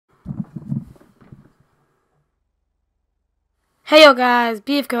Hey yo guys,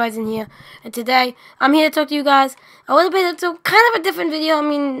 BFK Rising here, and today I'm here to talk to you guys a little bit. It's kind of a different video. I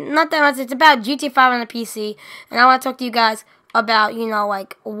mean, not that much. It's about GTA 5 on the PC, and I want to talk to you guys about,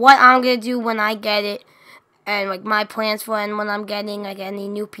 like what I'm gonna do when I get it, and like my plans for it, and when I'm getting like any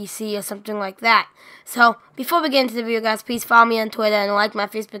new PC or something like that. So before we get into the video, guys, please follow me on Twitter and like my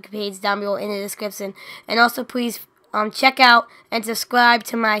Facebook page down below in the description, and also please check out and subscribe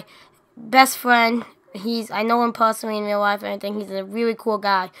to my best friend. I know him personally in real life and everything. He's a really cool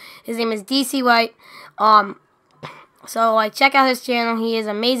guy. His name is DC White. So like check out his channel. He is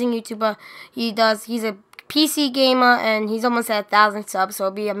an amazing YouTuber. He's a PC gamer and he's almost at 1,000 subs. So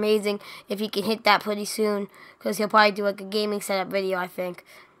it'll be amazing if he can hit that pretty soon, because he'll probably do like a gaming setup video, I think.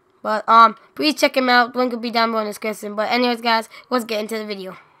 But please check him out. Link will be down below in the description. But anyways, guys, let's get into the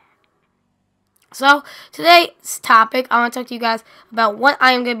video. So, today's topic, I want to talk to you guys about what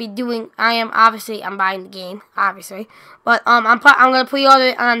I am going to be doing. I'm buying the game, obviously. But, I'm going to pre-order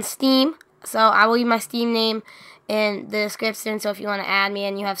it on Steam. So, I will leave my Steam name in the description. So, if you want to add me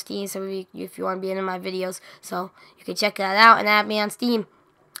and you have Steam, so if you want to be in my videos, so you can check that out and add me on Steam.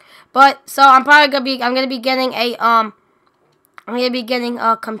 But, so, I'm going to be getting a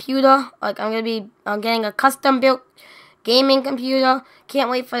computer. Like, I'm going to be getting a custom-built gaming computer. Can't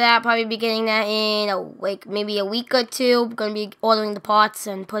wait for that. Probably be getting that in maybe a week or two. I'm gonna be ordering the parts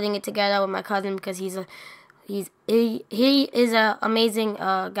and putting it together with my cousin, because he is a amazing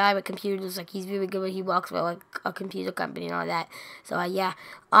guy with computers. Like, he's really good. He works for like a computer company and all that. So yeah.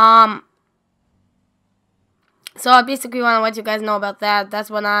 So I basically want to let you guys know about that. That's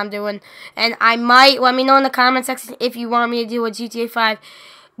what I'm doing, and I might let me know in the comment section if you want me to do a GTA 5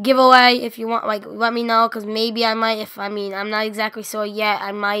 giveaway. If you want, like, let me know, because maybe I might. I'm not exactly sure yet.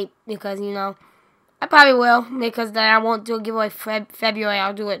 I might, because I probably will, because then I won't do a giveaway for February.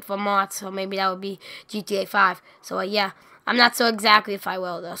 I'll do it for March, so maybe that would be GTA 5. So yeah, I'm not sure exactly if I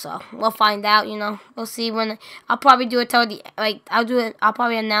will though. So we'll find out. We'll see when. I'll probably do it till I'll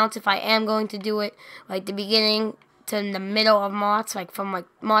probably announce if I am going to do it like the beginning to the middle of March, like from like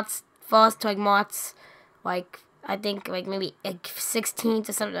March 1st to like March I think maybe 16th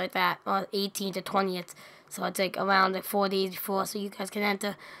or something like that, or 18th to 20th. So it's like around 4 days before, so you guys can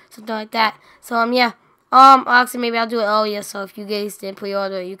enter something like that. So yeah. Actually maybe I'll do it earlier, so if you guys didn't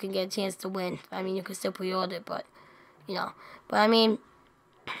pre-order, you can get a chance to win. You can still pre-order it, but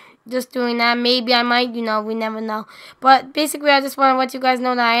just doing that. Maybe I might. We never know. But basically, I just want to let you guys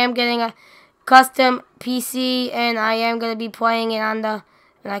know that I am getting a custom PC, and I am gonna be playing it on and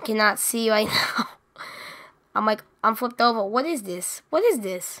I cannot see right now. I'm flipped over. What is this? What is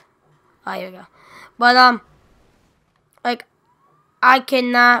this? Oh, here we go. But, I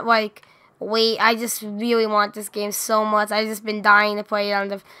cannot, wait. I just really want this game so much. I've just been dying to play it on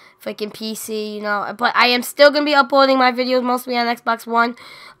the freaking PC, But I am still going to be uploading my videos mostly on Xbox One.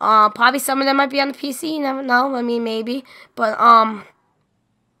 Probably some of them might be on the PC. You never know. Maybe. But,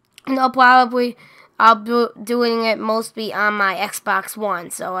 probably I'll be doing it mostly on my Xbox One.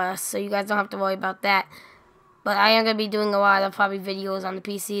 So you guys don't have to worry about that. But I am going to be doing a lot of probably videos on the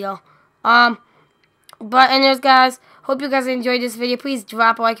PC though. But anyways, guys, hope you guys enjoyed this video. Please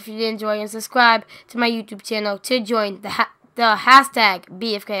drop a like if you did enjoy, and subscribe to my YouTube channel to join the hashtag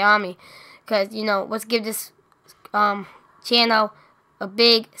BFK Army. Because, let's give this channel a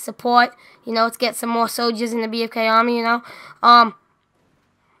big support. Let's get some more soldiers in the BFK Army,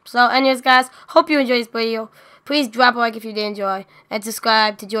 So anyways, guys, hope you enjoyed this video. Please drop a like if you did enjoy, and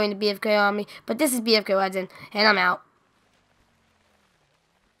subscribe to join the BFK Army. But this is BFK Legend, and I'm out.